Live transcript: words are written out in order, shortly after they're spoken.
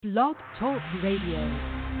Blog Talk Radio.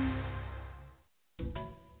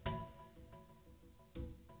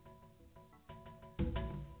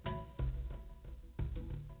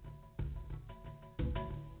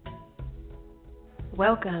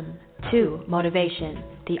 Welcome to Motivation,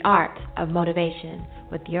 the Art of Motivation,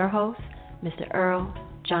 with your host, Mr. Earl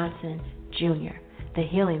Johnson, Jr., the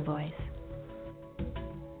Healing Voice.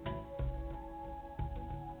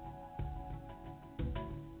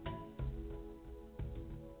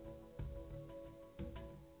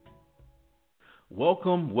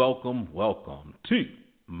 Welcome to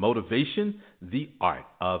Motivation, the Art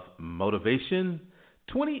of Motivation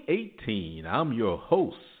 2018. I'm your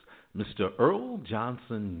host, Mr. Earl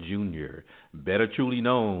Johnson Jr., better truly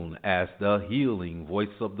known as the Healing Voice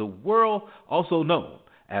of the World, also known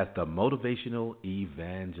as the Motivational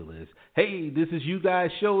Evangelist. Hey, this is you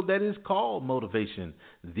guys' show that is called Motivation,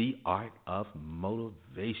 the Art of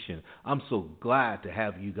Motivation. I'm so glad to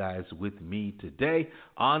have you guys with me today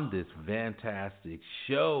on this fantastic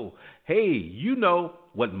show. Hey, you know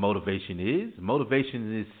what motivation is.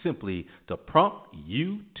 Motivation is simply to prompt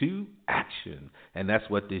you to action. And that's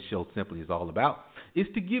what this show simply is all about, is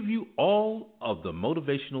to give you all of the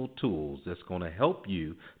motivational tools that's going to help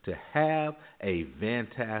you to have a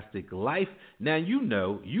fantastic life. Now, you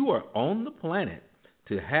know you are on the planet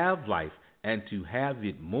to have life and to have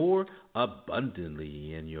it more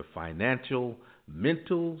abundantly in your financial,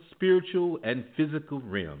 mental, spiritual, and physical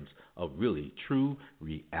realms of really true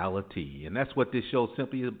reality. And that's what this show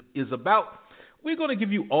simply is about. We're going to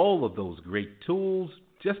give you all of those great tools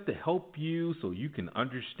just to help you so you can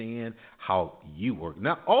understand how you work.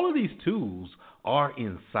 Now, all of these tools are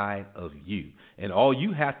inside of you, and all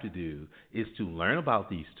you have to do is to learn about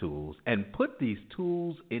these tools and put these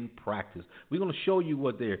tools in practice. We're going to show you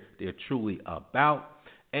what they're truly about,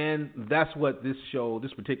 and that's what this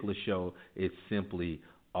particular show, is simply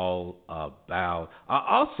all about. I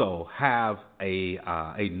also have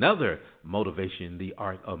another Motivation, the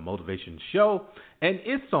Art of Motivation show, and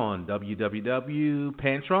it's on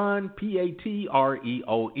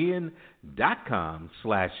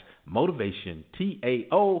www.patreon.com/motivation,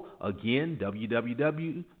 TAO, again,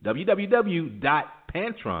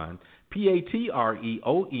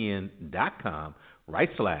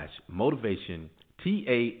 www.patreon.com/motivation,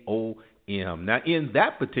 TAOM. Now, in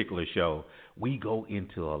that particular show, we go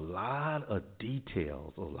into a lot of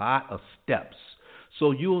details, a lot of steps,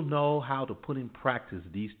 so you'll know how to put in practice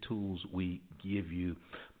these tools we give you.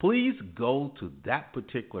 Please go to that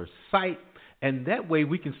particular site, and that way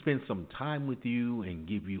we can spend some time with you and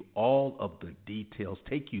give you all of the details,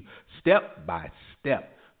 take you step by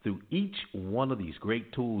step through each one of these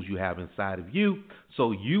great tools you have inside of you,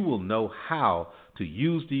 so you will know how to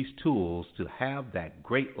use these tools to have that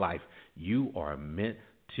great life you are meant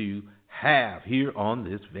to have here on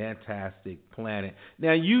this fantastic planet.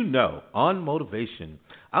 Now, you know, on Motivation,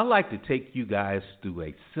 I like to take you guys through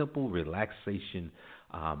a simple relaxation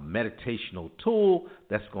meditational tool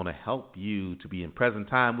that's going to help you to be in present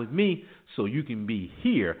time with me, so you can be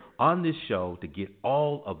here on this show to get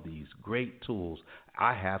all of these great tools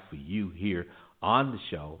I have for you here on the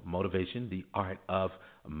show, Motivation, the Art of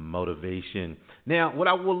Motivation. Now, what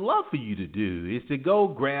I would love for you to do is to go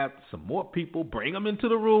grab some more people, bring them into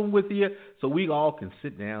the room with you, so we all can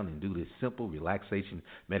sit down and do this simple relaxation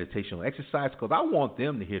meditational exercise, because I want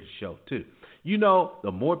them to hear the show too. You know,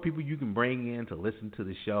 the more people you can bring in to listen to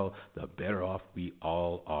the show, the better off we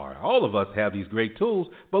all are. All of us have these great tools,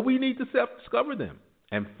 but we need to self-discover them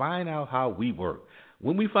and find out how we work.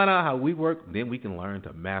 When we find out how we work, then we can learn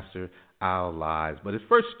to master our lives. But it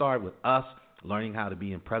first starts with us learning how to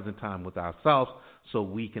be in present time with ourselves, so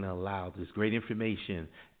we can allow this great information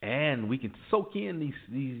and we can soak in these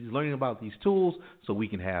learning about these tools, so we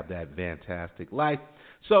can have that fantastic life.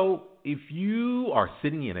 So if you are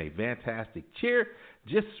sitting in a fantastic chair,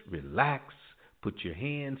 just relax, put your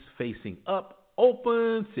hands facing up,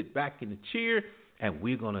 open, sit back in the chair, and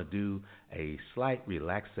we're going to do a slight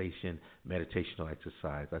relaxation meditational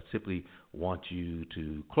exercise. I simply want you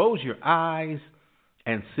to close your eyes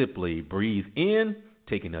and simply breathe in,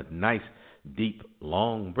 taking a nice, deep,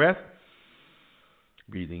 long breath.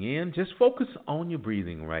 Breathing in, just focus on your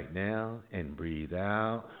breathing right now, and breathe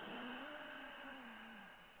out.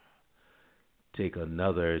 Take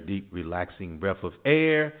another deep, relaxing breath of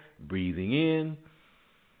air, breathing in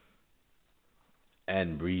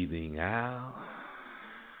and breathing out.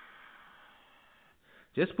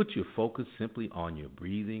 Just put your focus simply on your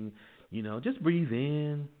breathing. You know, just breathe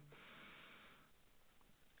in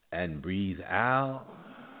and breathe out.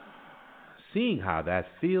 Seeing how that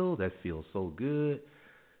feels so good.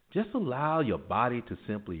 Just allow your body to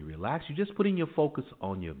simply relax. You're just putting your focus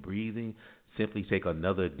on your breathing. Simply take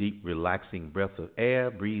another deep, relaxing breath of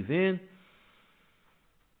air. Breathe in.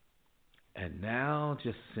 And now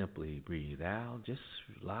just simply breathe out. Just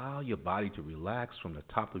allow your body to relax from the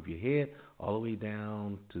top of your head all the way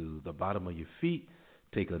down to the bottom of your feet.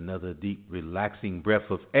 Take another deep, relaxing breath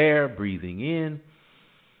of air, breathing in,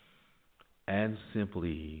 and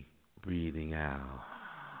simply breathing out.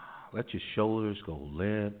 Let your shoulders go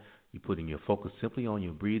limp. You're putting your focus simply on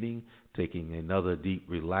your breathing, taking another deep,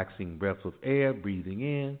 relaxing breath of air, breathing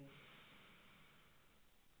in,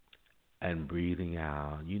 and breathing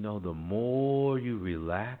out. You know, the more you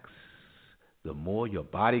relax, the more your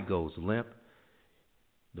body goes limp,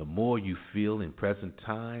 the more you feel in present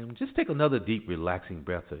time. Just take another deep, relaxing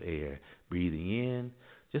breath of air, breathing in.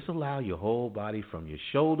 Just allow your whole body from your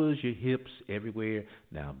shoulders, your hips, everywhere.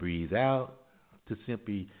 Now breathe out to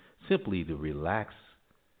simply to relax.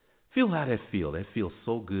 Feel how that feels. That feels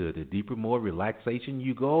so good. The deeper, more relaxation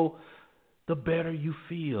you go, the better you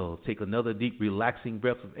feel. Take another deep, relaxing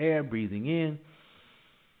breath of air, breathing in,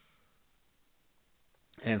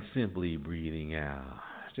 and simply breathing out.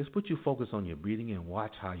 Just put your focus on your breathing and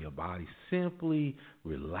watch how your body simply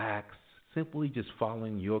relax, simply just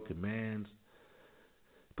following your commands,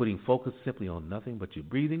 putting focus simply on nothing but your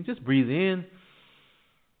breathing. Just breathe in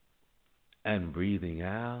and breathing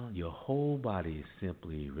out. Your whole body is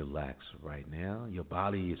simply relaxed right now. Your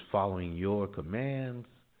body is following your commands.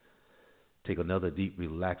 Take another deep,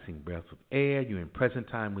 relaxing breath of air. You're in present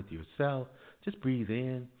time with yourself. Just breathe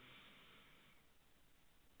in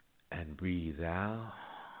and breathe out.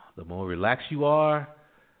 The more relaxed you are,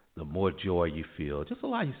 the more joy you feel. Just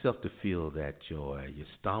allow yourself to feel that joy. Your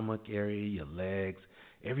stomach area, your legs,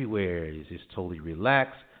 everywhere is just totally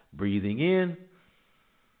relaxed. Breathing in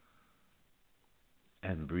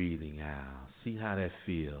and breathing out. See how that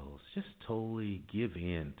feels. Just totally give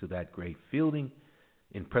in to that great feeling.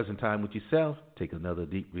 In present time with yourself, take another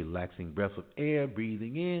deep, relaxing breath of air,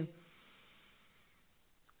 breathing in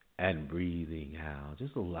and breathing out.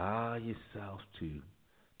 Just allow yourself to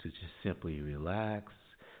just simply relax.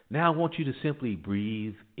 Now I want you to simply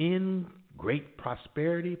breathe in great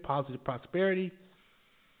prosperity, positive prosperity,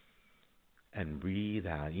 and breathe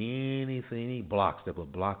out any blocks that will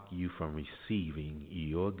block you from receiving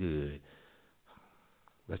your good.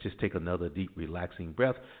 Let's just take another deep, relaxing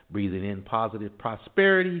breath, breathing in positive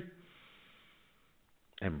prosperity,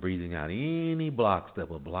 and breathing out any blocks that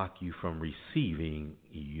will block you from receiving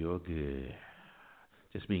your good.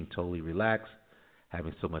 Just being totally relaxed,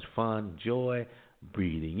 having so much fun, joy,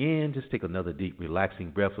 breathing in. Just take another deep,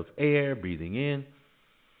 relaxing breath of air, breathing in,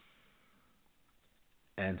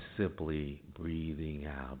 and simply breathing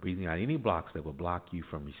out. Breathing out any blocks that will block you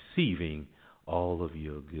from receiving all of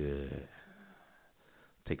your good.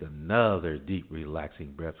 Take another deep,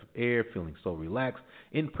 relaxing breath of air, feeling so relaxed.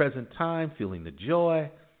 In present time, feeling the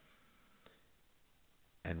joy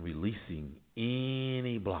and releasing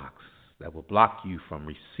any blocks that will block you from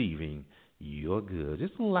receiving your good.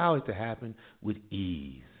 Just allow it to happen with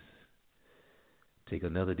ease. Take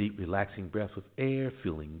another deep, relaxing breath of air,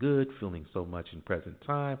 feeling good, feeling so much in present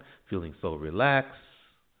time, feeling so relaxed.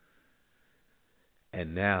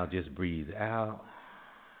 And now just breathe out.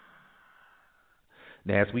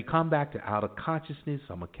 Now, as we come back to outer consciousness,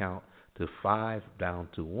 I'm going to count to 5, down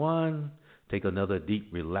to 1. Take another deep,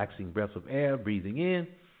 relaxing breath of air, breathing in,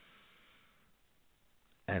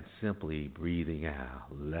 and simply breathing out.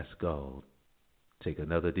 Let's go. Take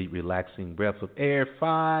another deep, relaxing breath of air,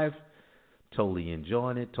 5. Totally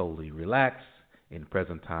enjoying it, totally relaxed, in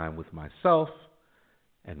present time with myself,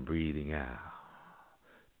 and breathing out.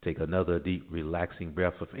 Take another deep, relaxing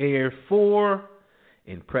breath of air, 4.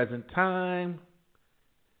 In present time,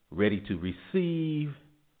 ready to receive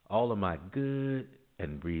all of my good,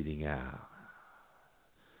 and breathing out.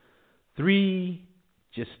 3,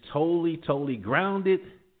 just totally grounded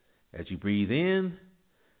as you breathe in,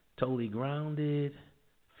 totally grounded,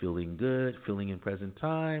 feeling good, feeling in present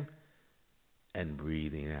time, and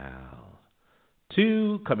breathing out.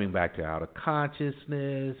 2, coming back to outer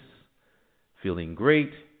consciousness, feeling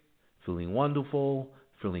great, feeling wonderful,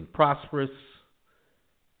 feeling prosperous,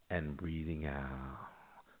 and breathing out.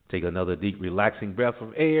 Take another deep, relaxing breath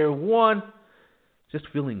of air. 1, just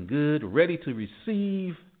feeling good, ready to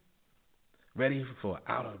receive, ready for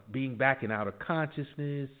being back in outer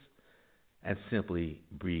consciousness, and simply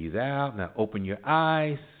breathe out. Now open your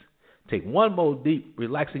eyes. Take one more deep,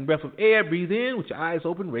 relaxing breath of air. Breathe in with your eyes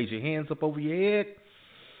open. Raise your hands up over your head,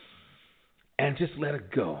 and just let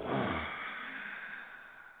it go.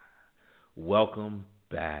 Welcome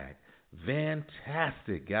back.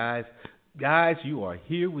 Fantastic, guys. Guys, you are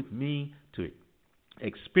here with me to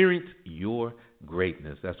experience your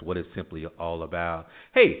greatness. That's what it's simply all about.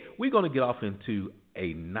 Hey, we're going to get off into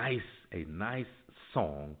a nice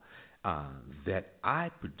song that I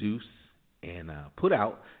produced and put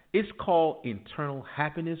out. It's called Internal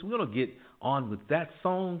Happiness. We're going to get on with that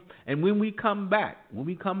song, and when we come back,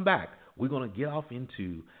 we're going to get off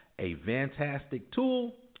into a fantastic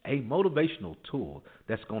tool, a motivational tool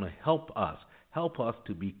that's going to help us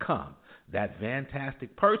to become that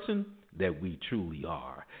fantastic person that we truly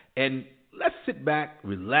are. And let's sit back,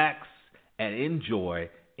 relax, and enjoy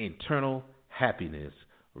internal happiness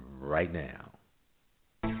right now.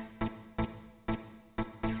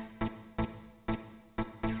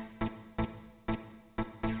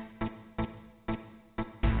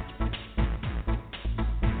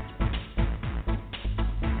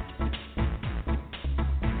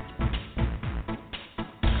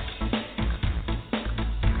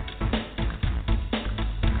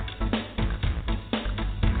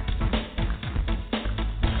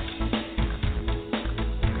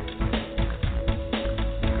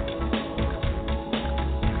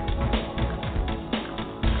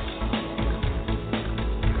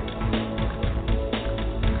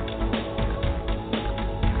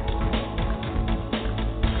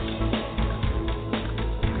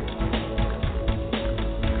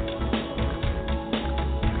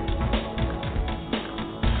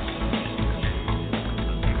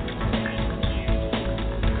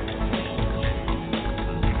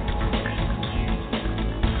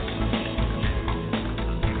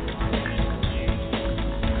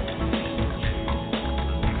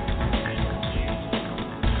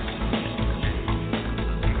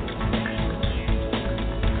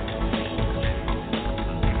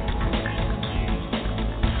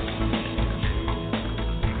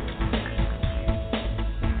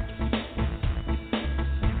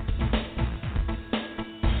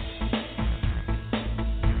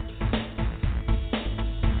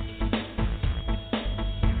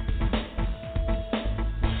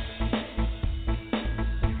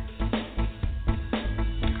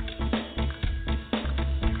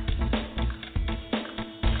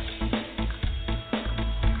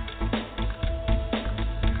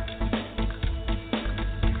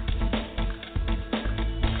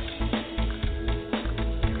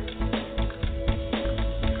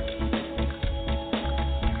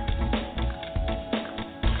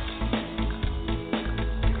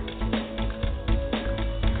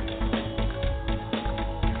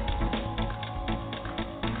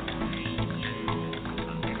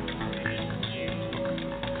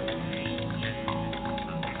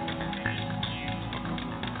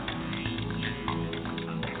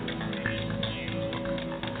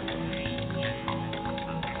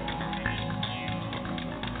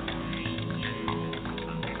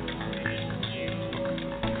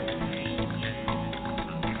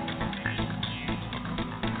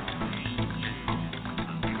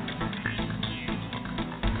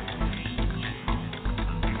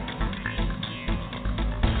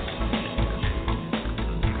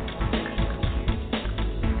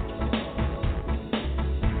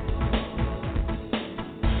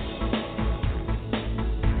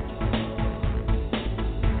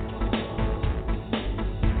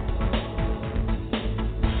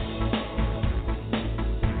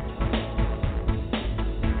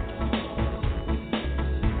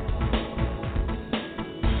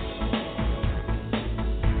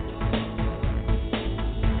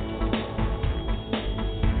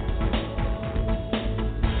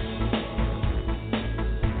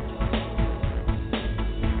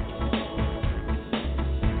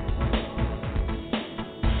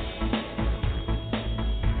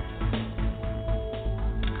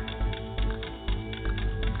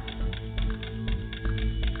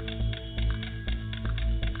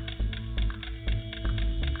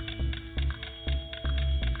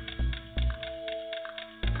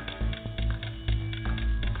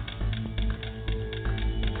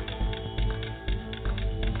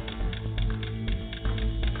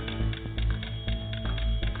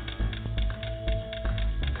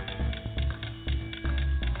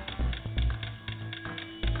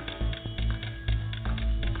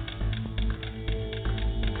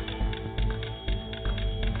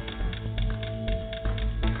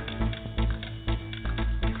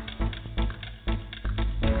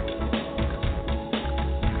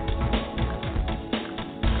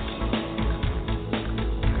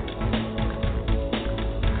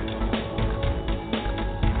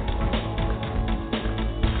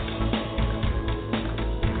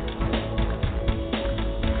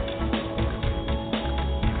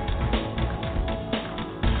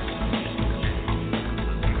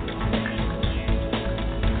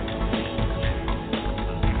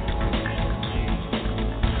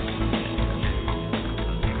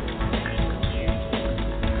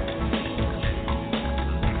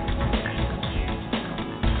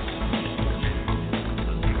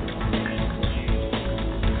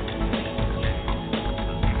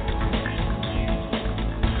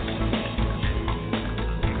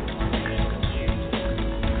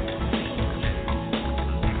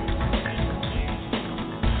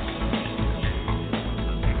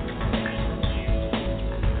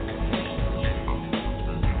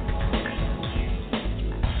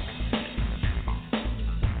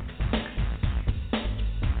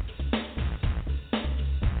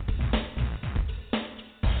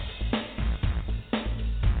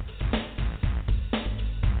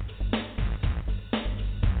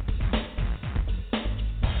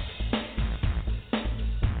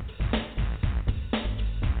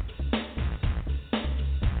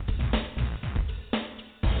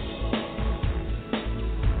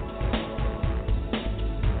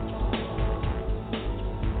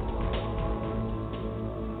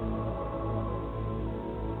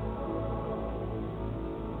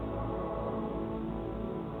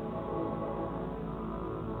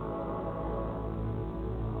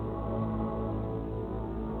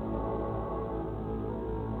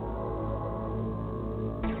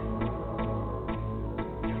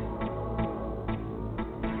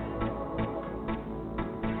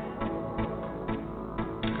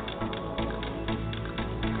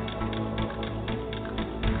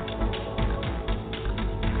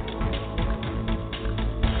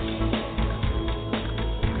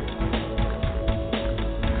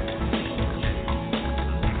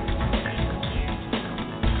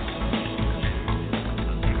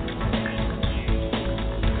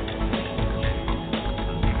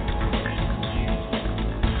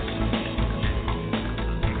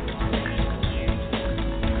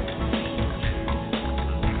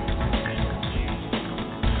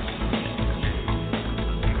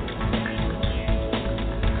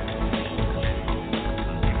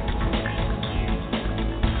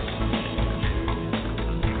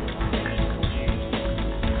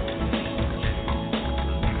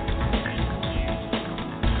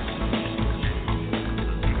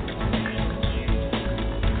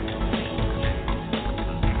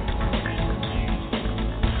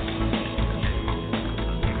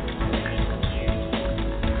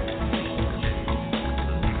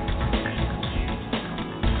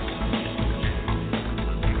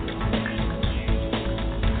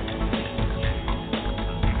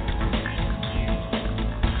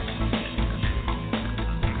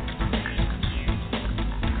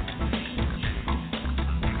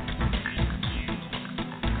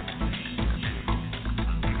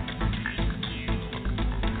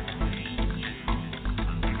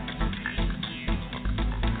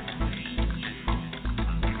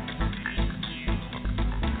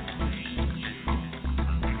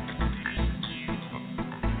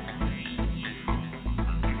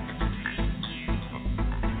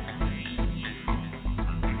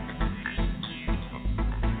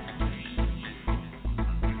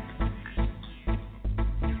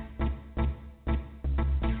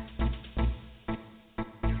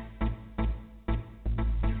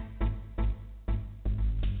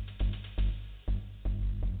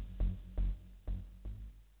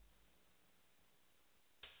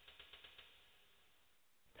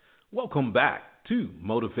 Welcome back to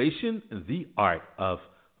Motivation, the Art of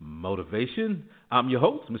Motivation. I'm your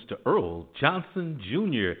host, Mr. Earl Johnson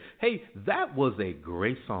Jr. Hey, that was a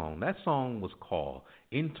great song. That song was called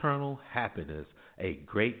Internal Happiness, a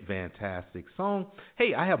great, fantastic song.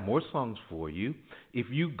 Hey, I have more songs for you. If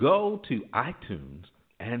you go to iTunes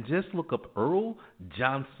and just look up Earl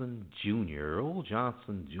Johnson Jr., Earl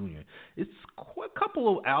Johnson Jr., it's a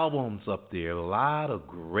couple of albums up there, a lot of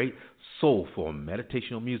great soulful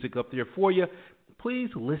meditational music up there for you. Please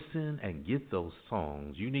listen and get those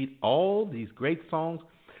songs. You need all these great songs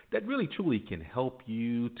that really truly can help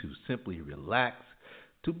you to simply relax,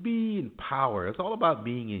 to be in power. It's all about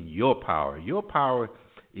being in your power. Your power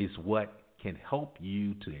is what can help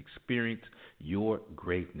you to experience your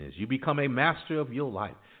greatness. You become a master of your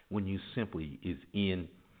life when you simply is in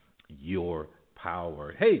your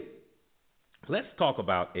power. Hey, let's talk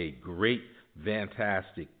about a great,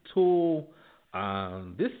 fantastic tool.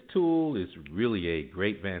 This tool is really a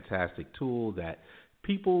great, fantastic tool that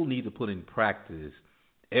people need to put in practice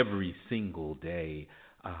every single day.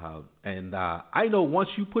 I know once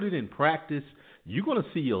you put it in practice, you're going to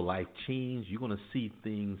see your life change. You're going to see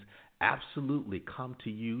things absolutely come to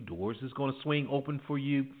you. Doors is going to swing open for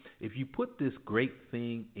you if you put this great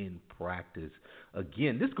thing in practice.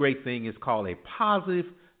 Again, this great thing is called a positive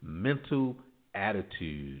mental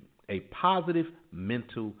attitude. A positive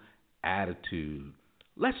mental attitude.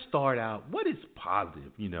 Let's start out. What is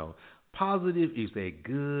positive? Positive is a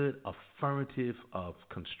good affirmative of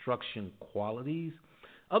construction qualities.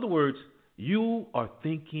 In other words, you are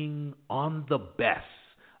thinking on the best.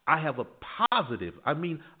 I have a positive.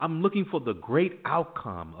 I'm looking for the great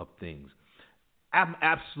outcome of things. I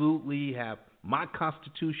absolutely have my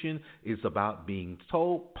constitution is about being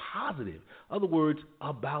so positive. In other words,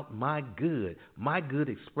 about my good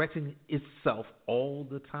expressing itself all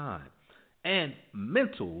the time. And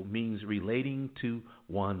mental means relating to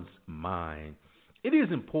one's mind. It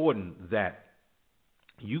is important that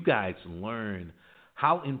you guys learn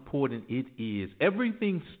how important it is.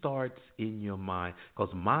 Everything starts in your mind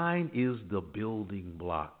because mind is the building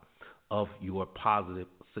block of your positive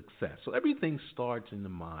success. So everything starts in the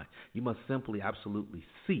mind. You must simply absolutely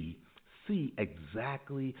see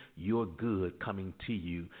exactly your good coming to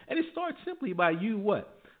you. And it starts simply by you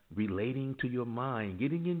what? Relating to your mind,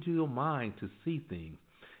 getting into your mind to see things.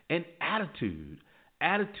 And attitude.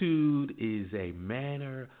 Attitude is a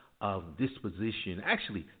manner of disposition,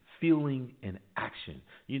 actually feeling and action.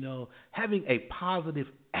 Having a positive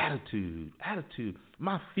attitude.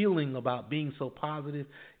 My feeling about being so positive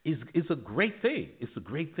is a great thing. It's a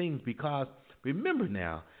great thing because remember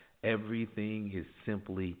now, everything is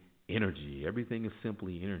simply energy. Everything is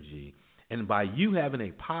simply energy. And by you having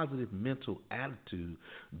a positive mental attitude,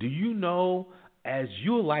 do you know as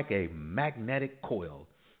you're like a magnetic coil,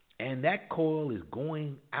 and that coil is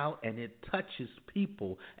going out and it touches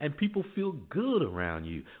people, and people feel good around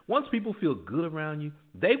you. Once people feel good around you,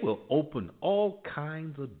 they will open all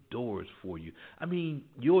kinds of doors for you.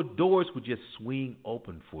 Your doors will just swing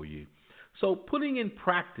open for you. So putting in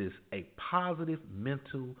practice a positive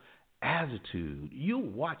mental attitude,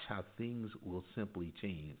 you'll watch how things will simply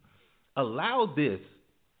change. Allow this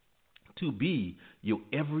to be your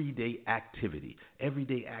everyday activity,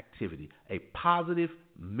 a positive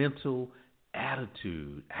mental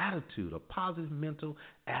attitude, a positive mental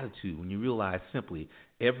attitude when you realize simply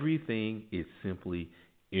everything is simply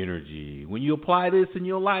energy. When you apply this in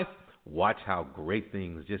your life, watch how great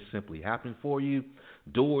things just simply happen for you.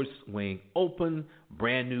 Doors swing open,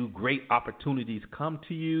 brand new great opportunities come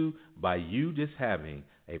to you by you just having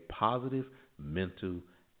a positive mental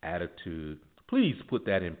attitude. Please put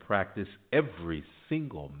that in practice every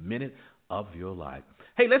single minute of your life.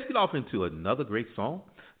 Hey, let's get off into another great song.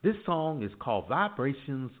 This song is called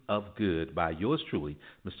Vibrations of Good by yours truly,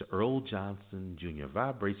 Mr. Earl Johnson Jr.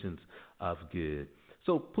 Vibrations of Good.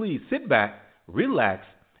 So please sit back, relax,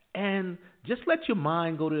 and just let your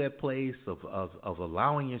mind go to that place of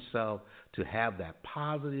allowing yourself to have that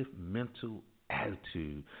positive mental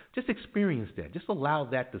attitude. Just experience that. Just allow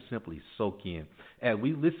that to simply soak in. As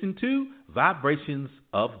we listen to Vibrations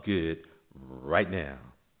of Good right now.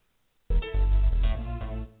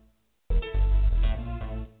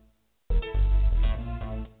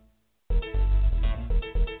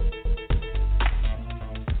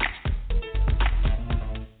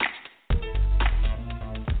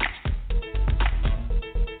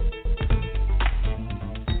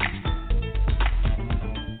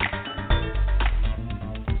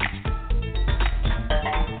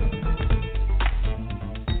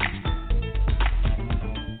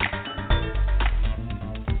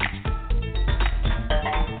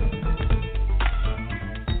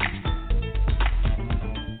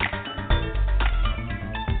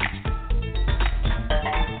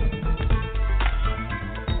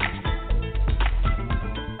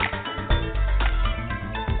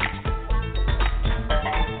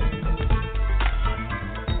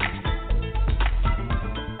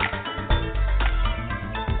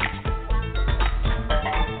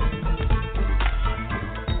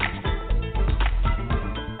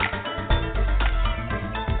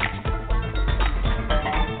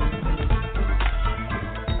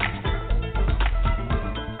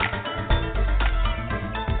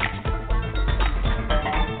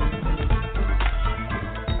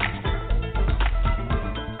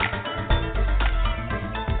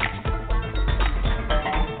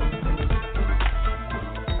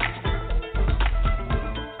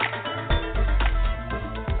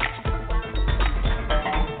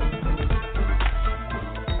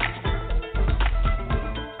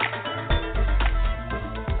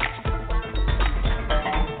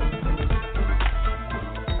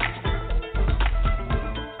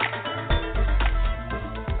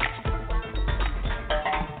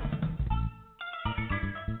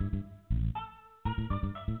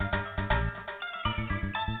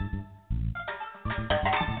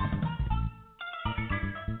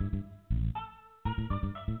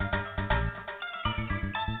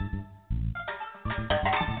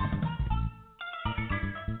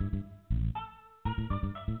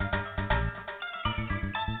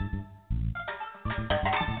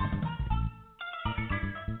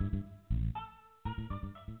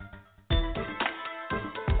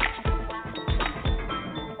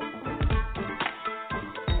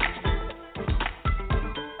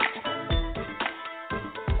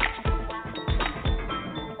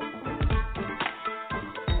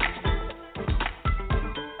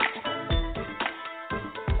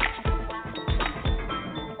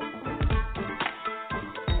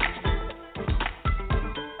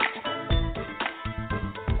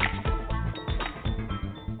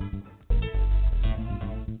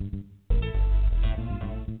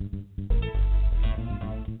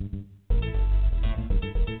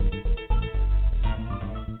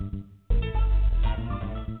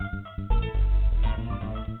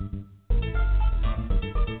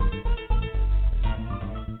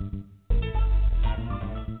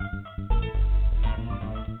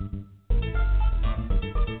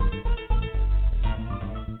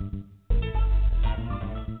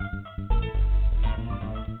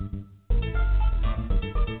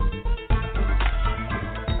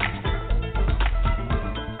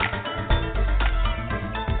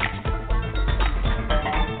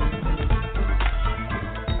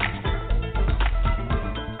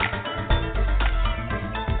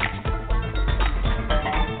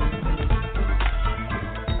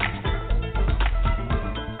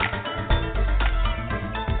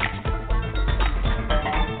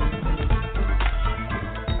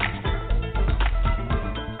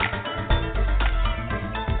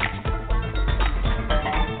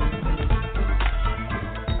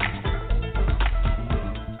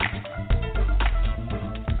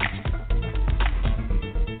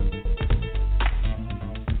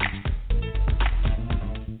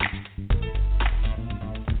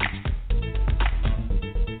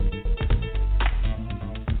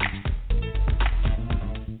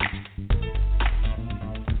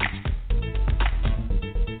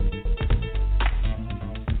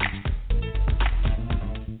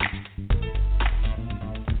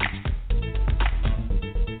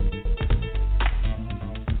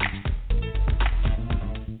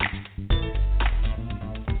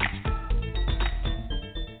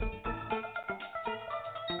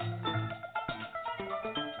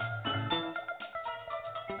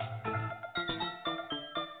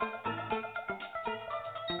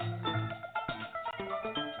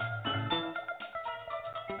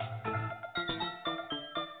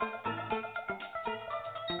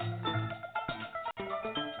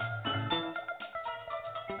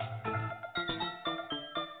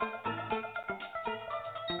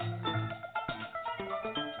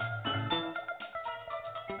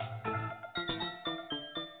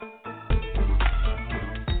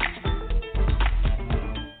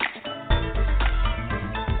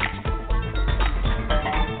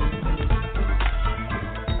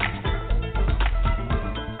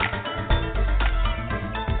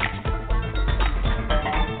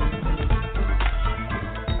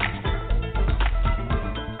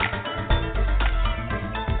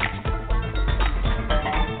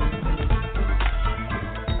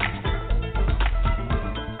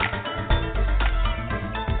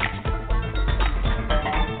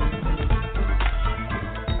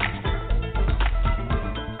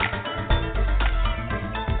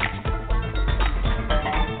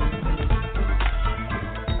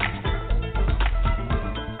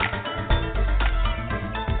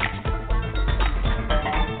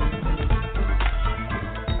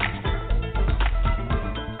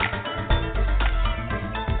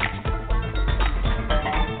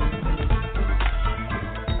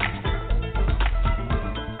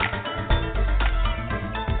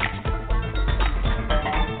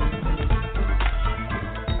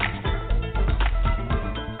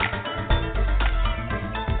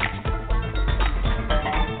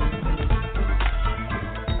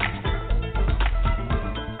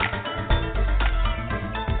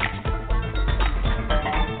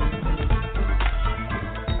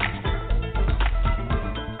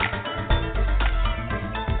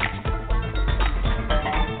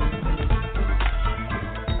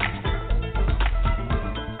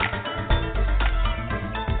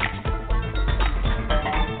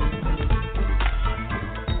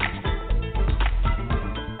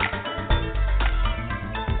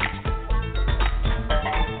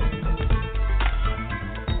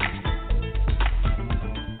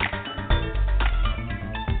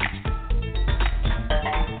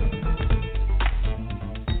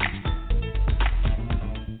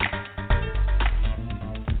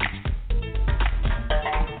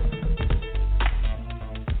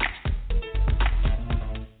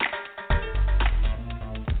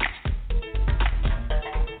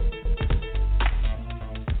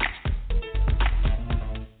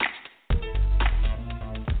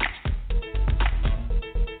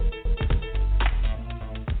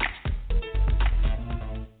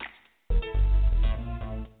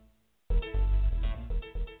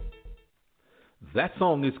 That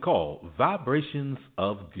song is called Vibrations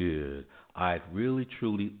of Good. I really,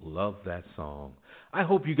 truly love that song. I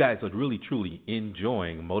hope you guys are really, truly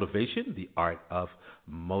enjoying Motivation, the Art of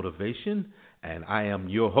Motivation. And I am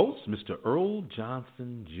your host, Mr. Earl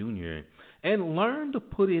Johnson, Jr. And learn to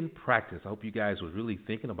put in practice. I hope you guys were really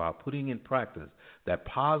thinking about putting in practice that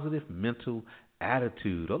positive mental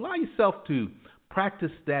attitude. Allow yourself to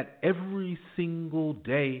practice that every single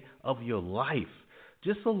day of your life.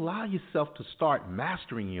 Just allow yourself to start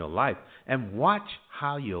mastering your life and watch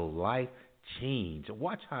how your life change.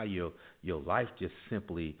 Watch how your life just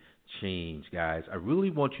simply change, guys. I really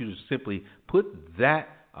want you to simply put that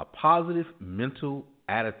a positive mental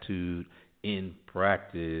attitude in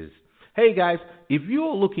practice. Hey guys, if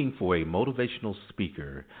you're looking for a motivational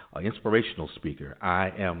speaker, an inspirational speaker, I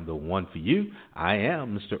am the one for you. I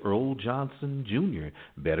am Mr. Earl Johnson Jr.,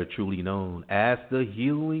 better truly known as the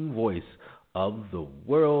healing voice of the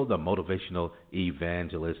world, the Motivational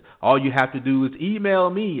Evangelist. All you have to do is email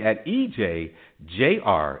me at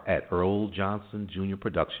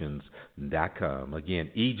ejjr@earljohnsonjrproductions.com.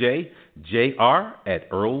 Again,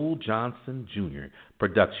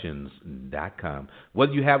 ejjr@earljohnsonjrproductions.com.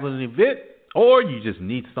 Whether you have an event or you just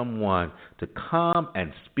need someone to come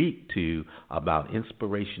and speak to about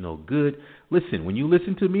inspirational good. Listen, when you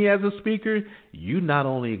listen to me as a speaker, you're not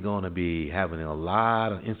only going to be having a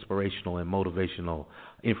lot of inspirational and motivational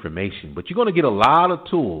information, but you're going to get a lot of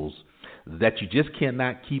tools that you just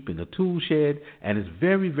cannot keep in the tool shed, and it's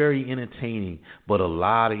very, very entertaining, but a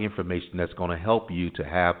lot of information that's going to help you to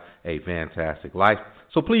have a fantastic life.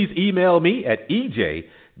 So please email me at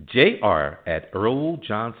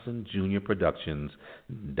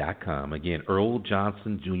ejjr@earljohnsonjrproductions.com. Again,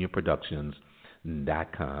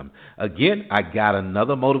 earljohnsonjrproductions.com. Again, I got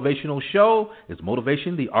another motivational show. It's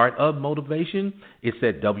Motivation, the Art of Motivation. It's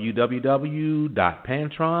at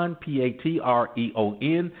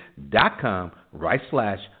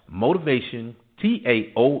www.patreon.com/motivation,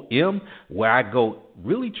 TAOM, where I go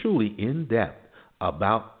really, truly in depth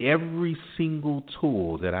about every single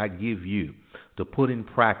tool that I give you to put in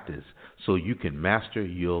practice so you can master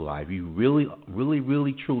your life. You really, really,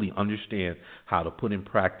 really, truly understand how to put in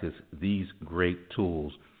practice these great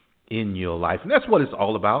tools in your life. And that's what it's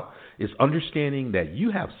all about, is understanding that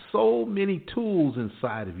you have so many tools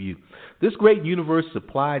inside of you. This great universe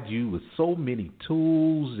supplied you with so many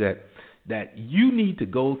tools that you need to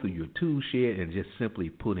go through your tool shed and just simply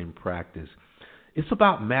put in practice. It's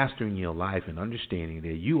about mastering your life and understanding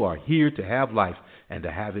that you are here to have life and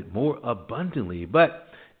to have it more abundantly. But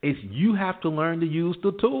you have to learn to use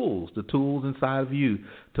the tools inside of you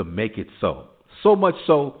to make it so. So much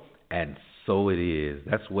so, and so it is.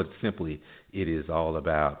 That's what simply it is all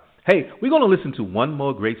about. Hey, we're going to listen to one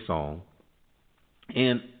more great song.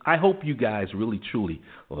 And I hope you guys really, truly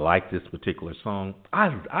like this particular song.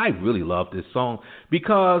 I really love this song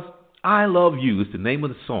because I Love You is the name of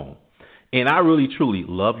the song. And I really, truly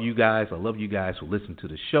love you guys. I love you guys who listen to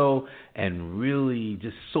the show and really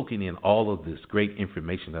just soaking in all of this great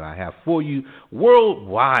information that I have for you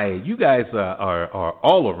worldwide. You guys are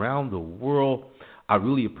all around the world. I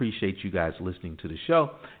really appreciate you guys listening to the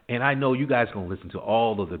show. And I know you guys are going to listen to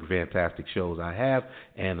all of the fantastic shows I have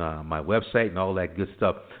and my website and all that good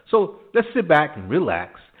stuff. So let's sit back and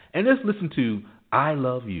relax and let's listen to I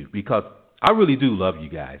Love You, because I really do love you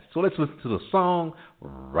guys. So let's listen to the song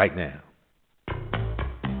right now.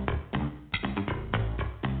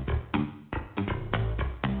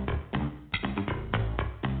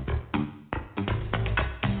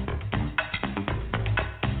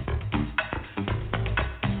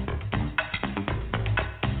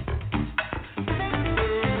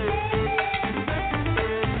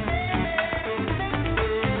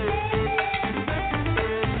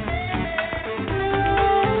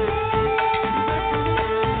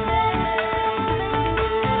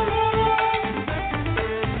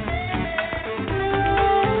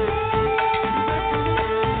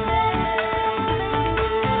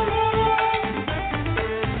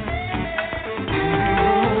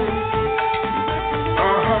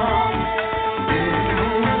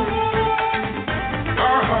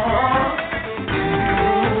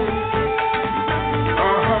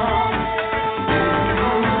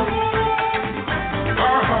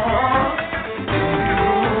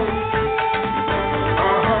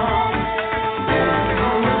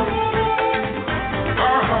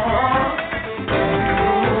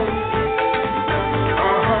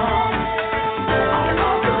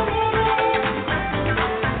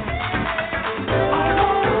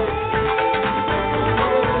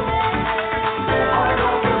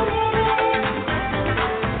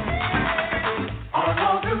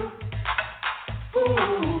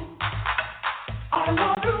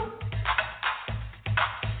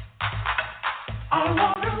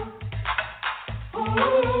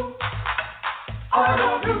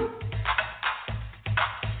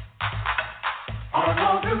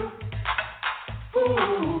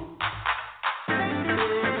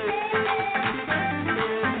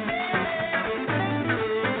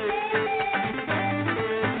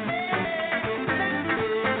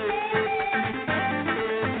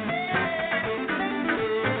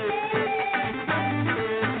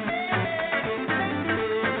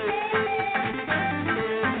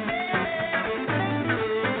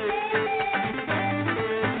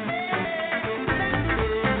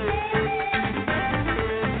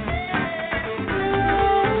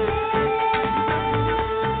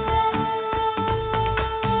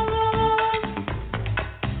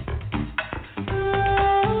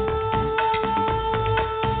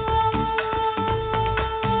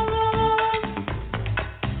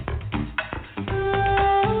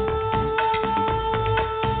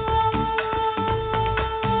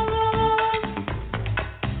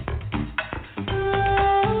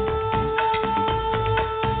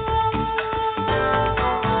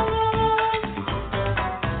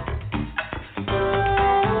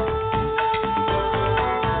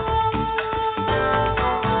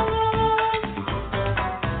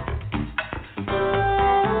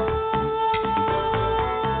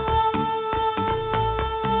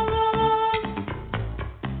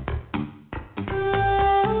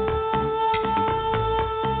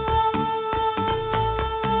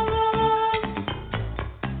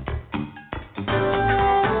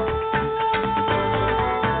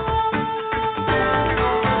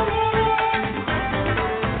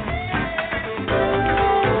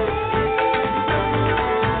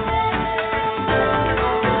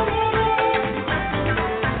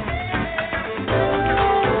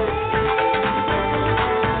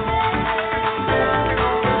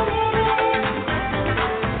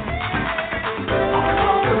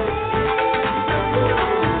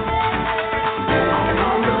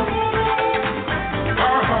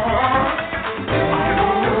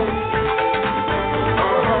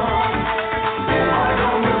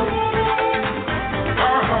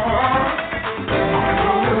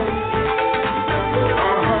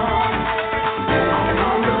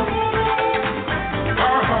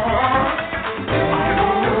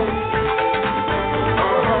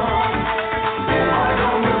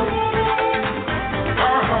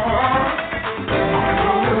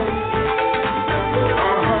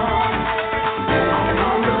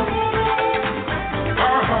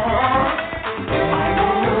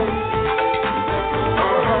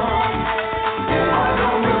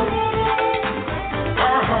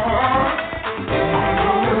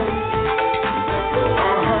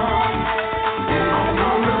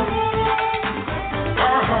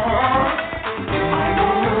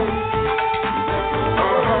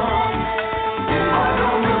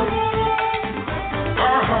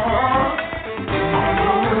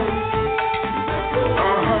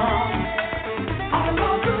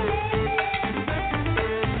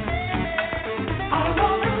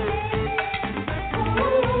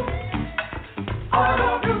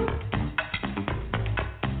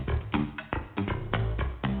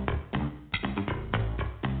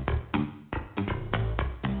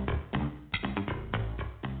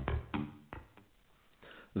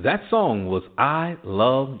 That song was I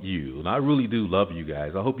Love You, and I really do love you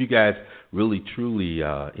guys. I hope you guys really, truly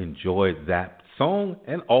enjoyed that song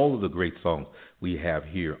and all of the great songs we have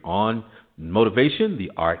here on Motivation,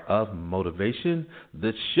 the Art of Motivation,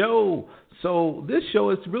 the show. So this show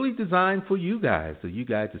is really designed for you guys, so you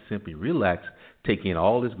guys to simply relax, take in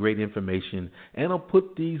all this great information, and I'll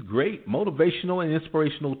put these great motivational and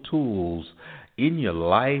inspirational tools in your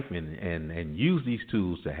life and use these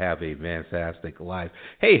tools to have a fantastic life.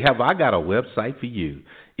 Hey, have I got a website for you?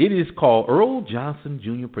 It is called Earl Johnson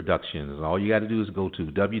Jr. Productions. And all you got to do is go to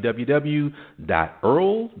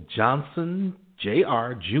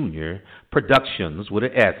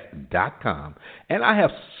www.earljohnsonjrjrproductions.com. And I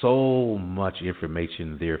have so much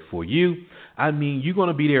information there for you. I mean, you're going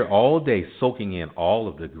to be there all day soaking in all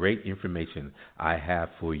of the great information I have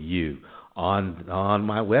for you on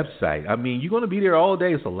my website. I mean, you're going to be there all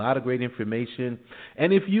day. It's a lot of great information.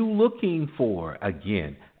 And if you're looking for,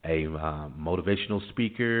 again, a motivational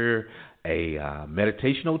speaker, a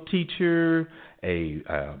meditational teacher, a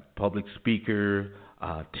public speaker,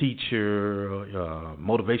 teacher,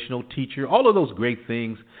 motivational teacher, all of those great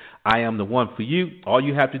things, I am the one for you. All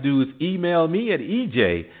you have to do is email me at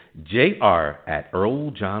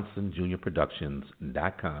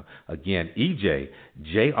EJJR@EarlJohnsonJrProductions.com. Again,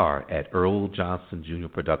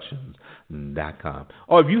 EJJR@EarlJohnsonJrProductions.com.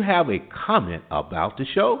 Or if you have a comment about the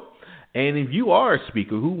show, and if you are a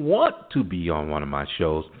speaker who want to be on one of my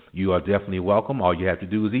shows, you are definitely welcome. All you have to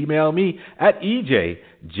do is email me at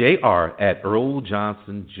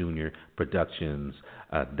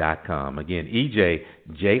EJJR@EarlJohnsonJrProductions.com. Again,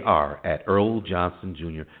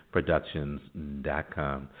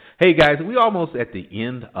 EJJR@EarlJohnsonJrProductions.com. Hey, guys, we're almost at the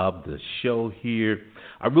end of the show here.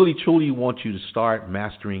 I really, truly want you to start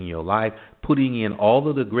mastering your life, putting in all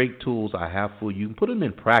of the great tools I have for you, and put them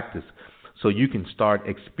in practice so you can start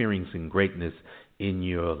experiencing greatness in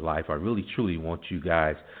your life. I really, truly want you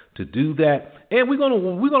guys to do that. And we're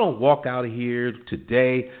gonna walk out of here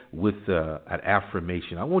today with an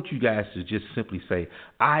affirmation. I want you guys to just simply say,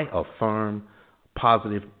 I affirm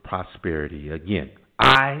positive prosperity. Again,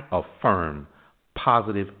 I affirm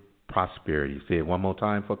positive prosperity. Say it one more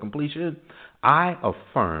time for completion. I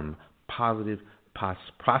affirm positive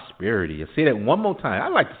prosperity. I say that one more time. I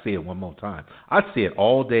like to say it one more time. I say it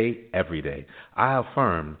all day, every day. I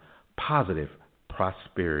affirm positive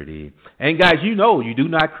prosperity. And guys, you know you do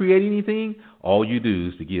not create anything. All you do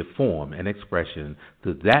is to give form and expression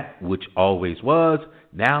to that which always was,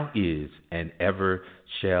 now is, and ever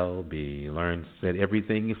shall be. Learn that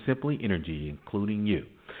everything is simply energy, including you.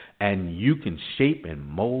 And you can shape and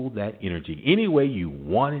mold that energy any way you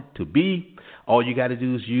want it to be. All you got to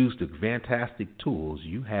do is use the fantastic tools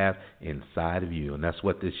you have inside of you. And that's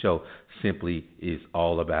what this show simply is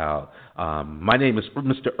all about. My name is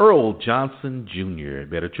Mr. Earl Johnson Jr.,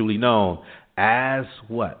 better truly known as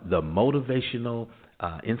what? The motivational,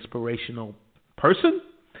 inspirational person.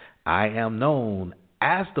 I am known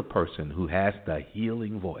as the person who has the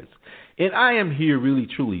healing voice. And I am here really,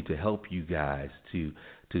 truly to help you guys to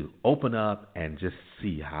open up and just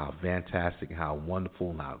see how fantastic, how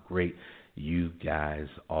wonderful, and how great you guys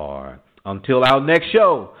are. Until our next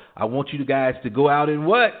show, I want you guys to go out and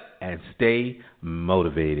what? And stay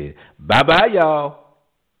motivated. Bye-bye, y'all.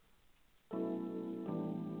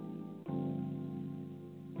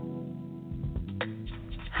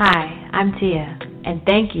 Hi, I'm Tia, and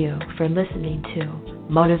thank you for listening to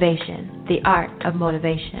Motivation, the Art of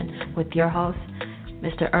Motivation, with your host,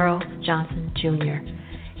 Mr. Earl Johnson Jr.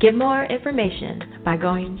 Get more information by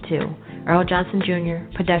going to Earl Johnson Jr.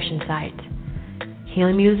 production site,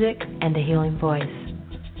 Healing Music and the Healing Voice.